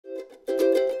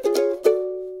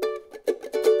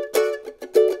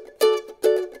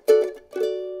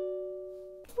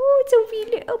wee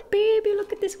little baby.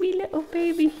 Look at this wee little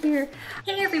baby here.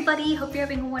 Hey everybody, hope you're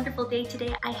having a wonderful day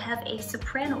today. I have a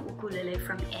soprano ukulele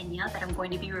from Enya that I'm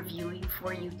going to be reviewing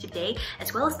for you today,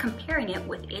 as well as comparing it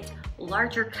with its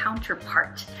larger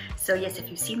counterpart. So yes, if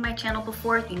you've seen my channel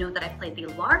before, you know that I played the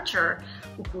larger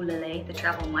ukulele, the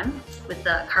travel one, with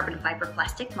the carbon fiber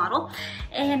plastic model.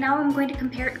 And now I'm going to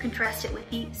compare it and contrast it with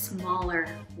the smaller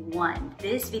one.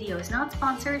 This video is not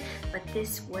sponsored, but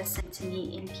this was sent to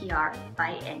me in PR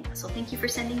by Enya. So thank you for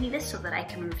sending me this so that I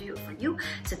can review it for you,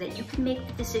 so that you can make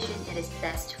the decision that is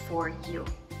best for you.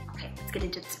 Okay, let's get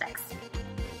into the specs.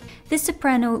 This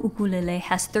soprano ukulele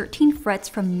has 13 frets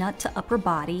from nut to upper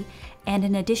body and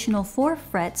an additional 4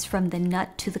 frets from the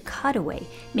nut to the cutaway,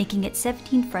 making it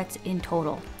 17 frets in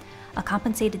total. A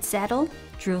compensated saddle,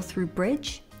 drill-through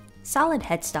bridge, solid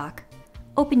headstock,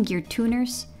 open-geared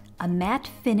tuners, a matte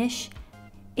finish.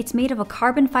 It's made of a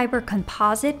carbon fiber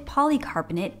composite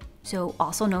polycarbonate, so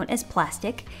also known as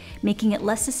plastic, making it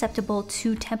less susceptible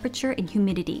to temperature and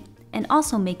humidity, and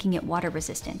also making it water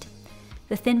resistant.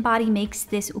 The thin body makes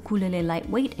this ukulele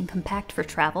lightweight and compact for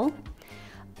travel.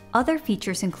 Other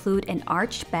features include an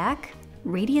arched back,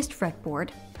 radiused fretboard,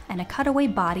 and a cutaway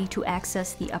body to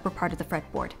access the upper part of the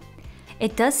fretboard.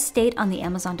 It does state on the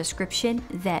Amazon description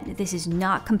that this is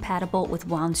not compatible with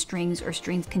wound strings or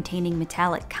strings containing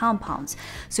metallic compounds.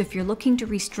 So if you're looking to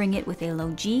restring it with a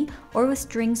low G or with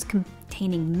strings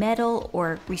containing metal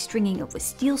or restringing it with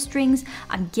steel strings,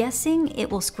 I'm guessing it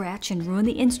will scratch and ruin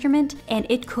the instrument, and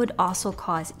it could also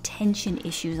cause tension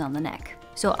issues on the neck.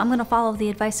 So I'm going to follow the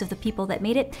advice of the people that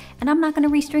made it, and I'm not going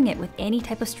to restring it with any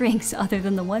type of strings other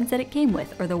than the ones that it came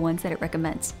with or the ones that it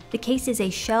recommends. The case is a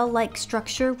shell-like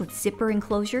structure with zipper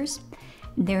enclosures.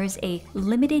 There is a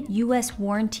limited US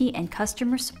warranty and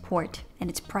customer support, and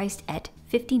it's priced at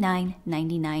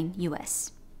 $59.99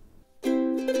 US.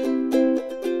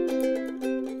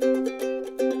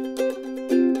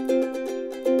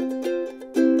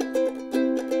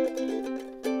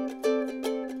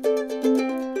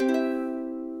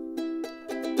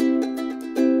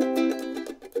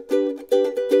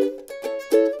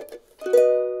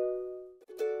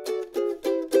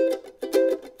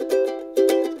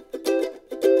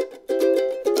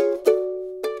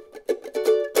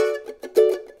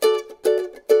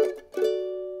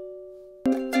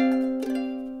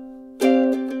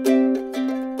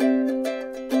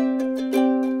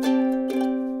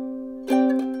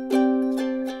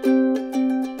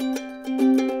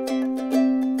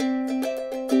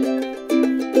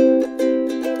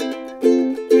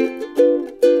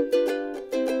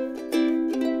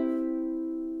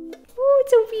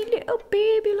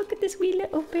 Look at this wee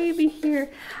little baby here.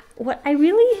 What I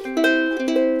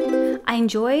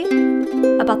enjoy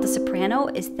about the soprano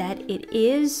is that it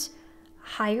is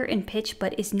higher in pitch,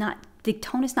 but is not, the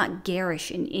tone is not garish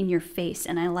and in your face,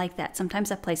 and I like that.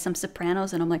 Sometimes I play some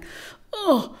sopranos and I'm like,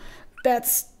 oh,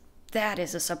 that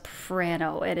is a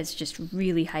soprano. It is just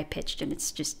really high pitched and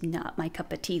it's just not my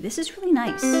cup of tea. This is really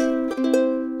nice.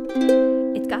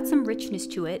 It's got some richness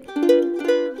to it.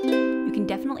 You can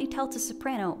definitely tell it's a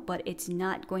soprano, but it's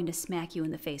not going to smack you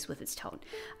in the face with its tone.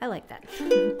 I like that.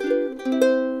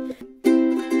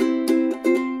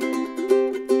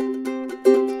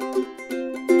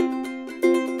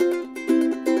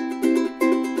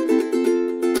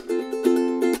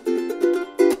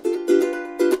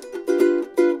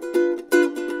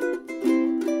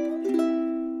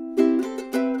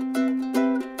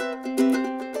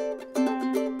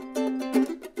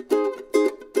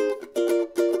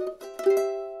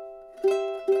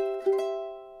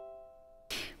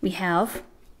 We have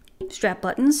strap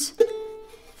buttons,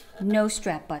 no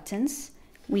strap buttons.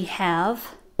 We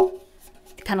have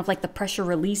kind of like the pressure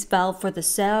release valve for the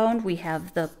sound. We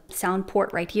have the sound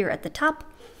port right here at the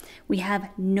top. We have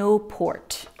no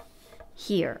port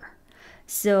here.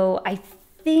 So I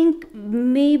think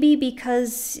maybe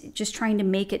because just trying to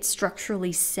make it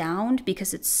structurally sound,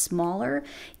 because it's smaller,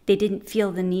 they didn't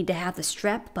feel the need to have the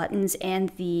strap buttons and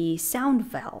the sound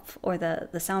valve or the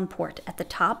sound port at the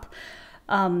top.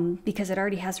 Because it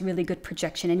already has really good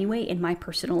projection anyway, in my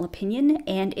personal opinion,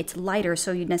 and it's lighter,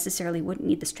 so you necessarily wouldn't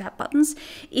need the strap buttons.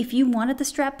 If you wanted the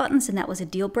strap buttons and that was a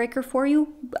deal breaker for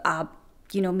you,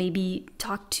 you know, maybe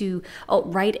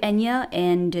write Enya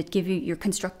and give you your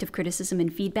constructive criticism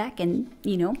and feedback, and,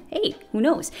 you know, hey, who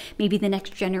knows? Maybe the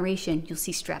next generation you'll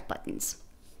see strap buttons.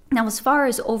 Now, as far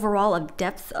as overall of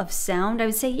depth of sound, I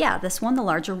would say, yeah, this one, the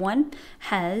larger one,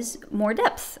 has more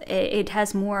depth. It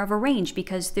has more of a range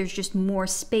because there's just more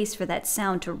space for that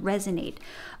sound to resonate.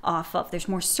 off of. There's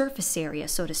more surface area,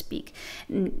 so to speak.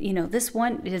 You know, this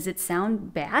one, does it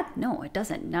sound bad? No, it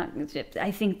doesn't.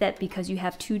 I think that because you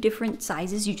have two different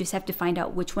sizes, you just have to find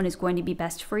out which one is going to be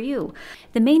best for you.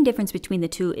 The main difference between the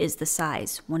two is the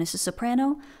size. One is a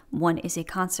soprano, one is a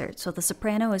concert. So the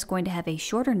soprano is going to have a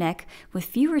shorter neck with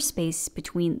fewer space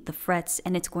between the frets,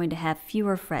 and it's going to have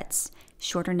fewer frets.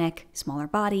 Shorter neck, smaller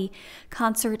body.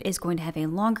 Concert is going to have a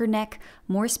longer neck,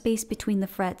 more space between the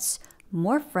frets,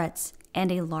 more frets,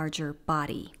 and a larger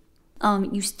body.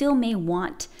 You still may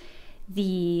want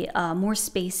the more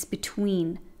space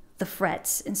between the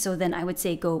frets, and so then I would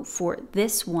say go for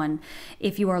this one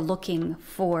if you are looking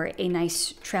for a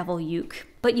nice travel uke.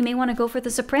 But you may want to go for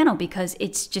the soprano because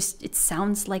it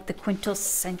sounds like the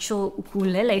quintessential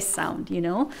ukulele sound, you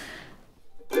know?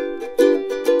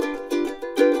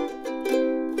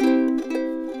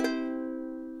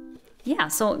 Yeah,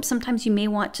 so sometimes you may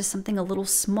want just something a little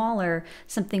smaller,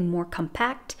 something more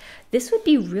compact. This would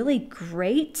be really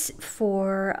great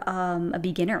for a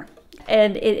beginner.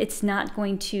 And it's not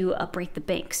going to break the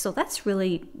bank. So that's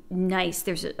really nice.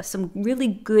 There's some really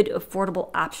good affordable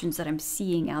options that I'm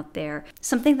seeing out there.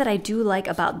 Something that I do like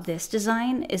about this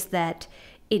design is that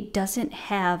it doesn't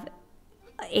have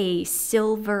a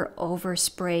silver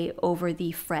overspray over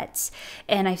the frets,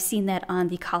 and I've seen that on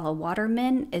the Kala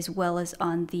Waterman as well as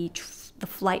on the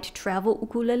Flight Travel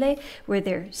ukulele, where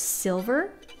they're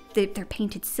silver, they're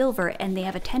painted silver, and they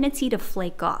have a tendency to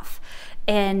flake off.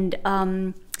 And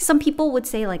some people would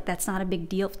say like that's not a big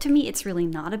deal. To me, it's really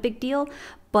not a big deal,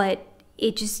 but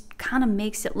it just kind of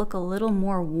makes it look a little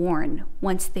more worn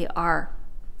once they are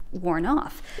worn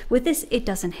off. With this, it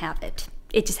doesn't have it.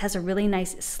 It just has a really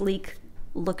nice sleek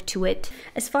look to it.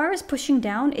 As far as pushing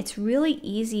down, it's really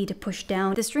easy to push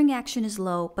down. The string action is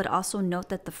low, but also note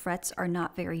that the frets are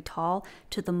not very tall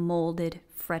to the molded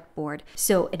fretboard.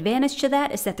 So advantage to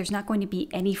that is that there's not going to be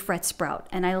any fret sprout,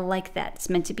 and I like that. It's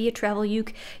meant to be a travel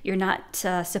uke. You're not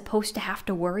supposed to have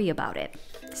to worry about it.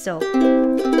 So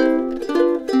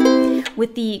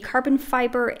with the carbon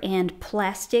fiber and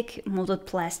plastic, molded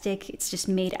plastic, it's just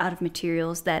made out of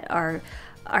materials that are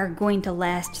going to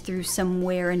last through some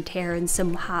wear and tear and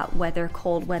some hot weather,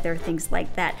 cold weather, things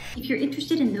like that. If you're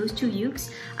interested in those two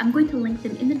ukes, I'm going to link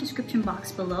them in the description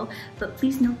box below, but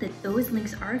please note that those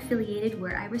links are affiliated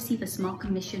where I receive a small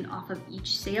commission off of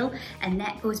each sale, and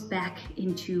that goes back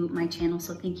into my channel,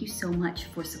 so thank you so much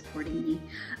for supporting me.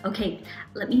 Okay,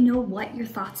 let me know what your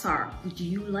thoughts are. Do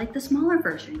you like the smaller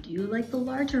version? Do you like the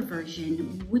larger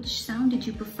version? Which sound did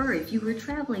you prefer? If you were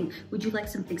traveling, would you like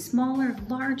something smaller,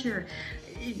 larger?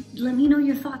 Let me know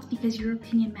your thoughts because your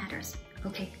opinion matters.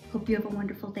 Okay, hope you have a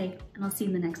wonderful day, and I'll see you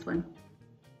in the next one.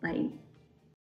 Bye.